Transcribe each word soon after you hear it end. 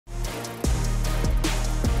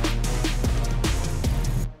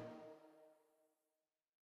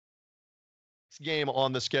next game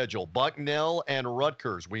on the schedule, Bucknell and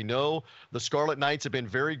Rutgers. We know the Scarlet Knights have been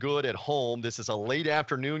very good at home. This is a late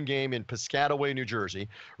afternoon game in Piscataway, New Jersey.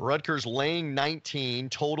 Rutgers laying 19,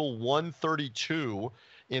 total 132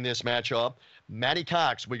 in this matchup. Matty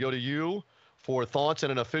Cox, we go to you for thoughts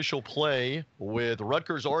and an official play, with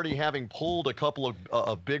Rutgers already having pulled a couple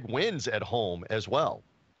of big wins at home as well.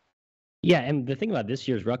 Yeah, and the thing about this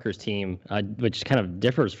year's Rutgers team, which kind of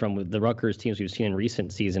differs from the Rutgers teams we've seen in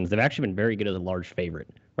recent seasons, they've actually been very good as a large favorite,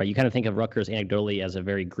 right? You kind of think of Rutgers anecdotally as a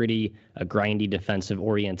very gritty, a grindy,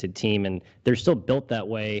 defensive-oriented team, and they're still built that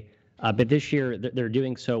way. But this year, they're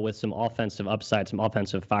doing so with some offensive upside, some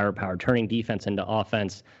offensive firepower, turning defense into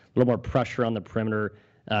offense, a little more pressure on the perimeter.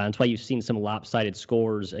 That's why you've seen some lopsided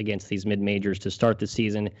scores against these mid-majors to start the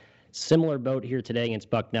season. Similar boat here today against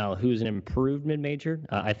Bucknell, who's an improved mid-major.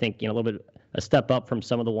 I think a little bit a step up from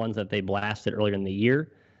some of the ones that they blasted earlier in the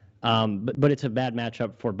year. But it's a bad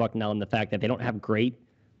matchup for Bucknell in the fact that they don't have great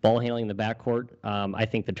ball handling in the backcourt. I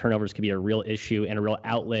think the turnovers could be a real issue and a real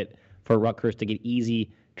outlet for Rutgers to get easy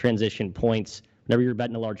transition points. Whenever you're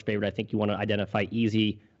betting a large favorite, I think you want to identify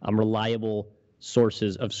easy, reliable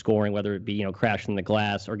sources of scoring, whether it be crashing the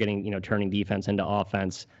glass or getting turning defense into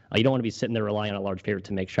offense. You don't want to be sitting there relying on a large favorite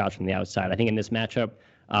to make shots from the outside. I think in this matchup,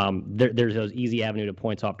 there's those easy avenue to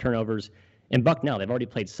points off turnovers. And Bucknell, they've already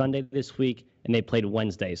played Sunday this week and they played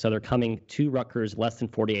Wednesday, so they're coming to Rutgers less than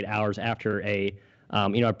 48 hours after a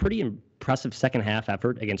pretty impressive second half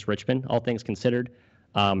effort against Richmond, all things considered.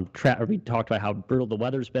 We talked about how brutal the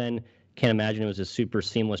weather's been. Can't imagine it was a super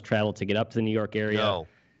seamless travel to get up to the New York area. No.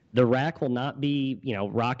 The rack will not be,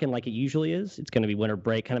 rocking like it usually is. It's going to be winter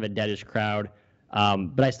break, kind of a deadish crowd.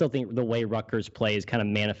 But I still think the way Rutgers plays kind of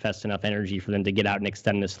manifests enough energy for them to get out and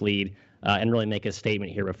extend this lead and really make a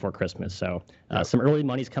statement here before Christmas. So some early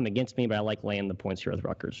money's come against me, but I like laying the points here with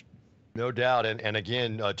Rutgers. No doubt. And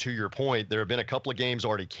again, to your point, there have been a couple of games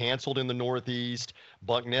already canceled in the Northeast.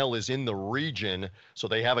 Bucknell is in the region, so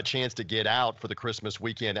they have a chance to get out for the Christmas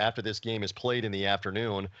weekend after this game is played in the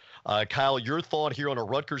afternoon. Kyle, your thought here on a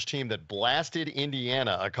Rutgers team that blasted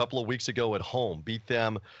Indiana a couple of weeks ago at home, beat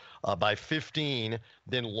them by 15,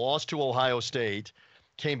 then lost to Ohio State,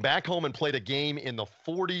 came back home and played a game in the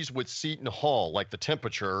 40s with Seton Hall, like the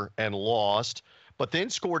temperature, and lost, but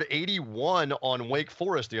then scored 81 on Wake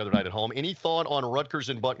Forest the other night at home. Any thought on Rutgers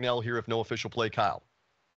and Bucknell here if no official play, Kyle?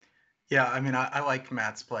 Yeah, I mean, I like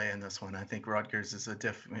Matt's play in this one. I think Rutgers is a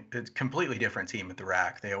completely different team at the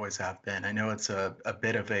rack. They always have been. I know it's a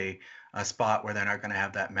bit of a spot where they're not going to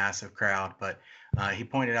have that massive crowd, but he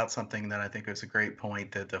pointed out something that I think was a great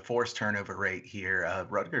point, that the forced turnover rate here,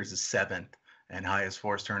 Rutgers is 7th and highest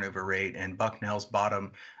forced turnover rate, and Bucknell's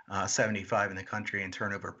bottom 75 in the country in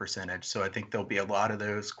turnover percentage. So I think there'll be a lot of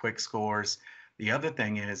those quick scores. The other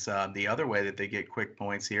thing is the other way that they get quick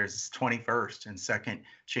points here is 21st and second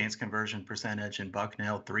chance conversion percentage, and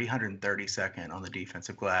Bucknell 332nd on the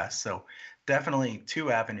defensive glass. So definitely two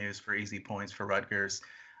avenues for easy points for Rutgers.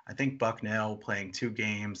 I think Bucknell playing 2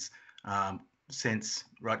 games since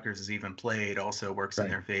Rutgers has even played also works in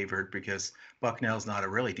their favor, because Bucknell's not a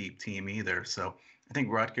really deep team either. So I think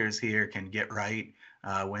Rutgers here can get right,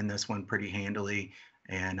 win this one pretty handily.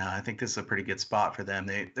 And I think this is a pretty good spot for them.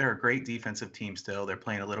 They're a great defensive team still. They're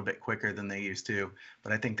playing a little bit quicker than they used to,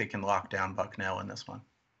 but I think they can lock down Bucknell in this one.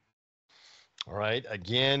 All right.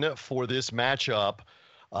 Again, for this matchup,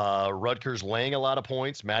 Rutgers laying a lot of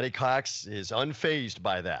points. Matty Cox is unfazed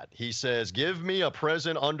by that. He says, give me a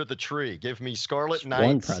present under the tree. Give me Scarlet Knights.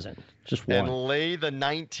 One present. Just one. And lay the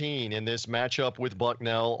 19 in this matchup with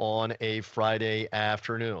Bucknell on a Friday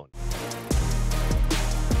afternoon.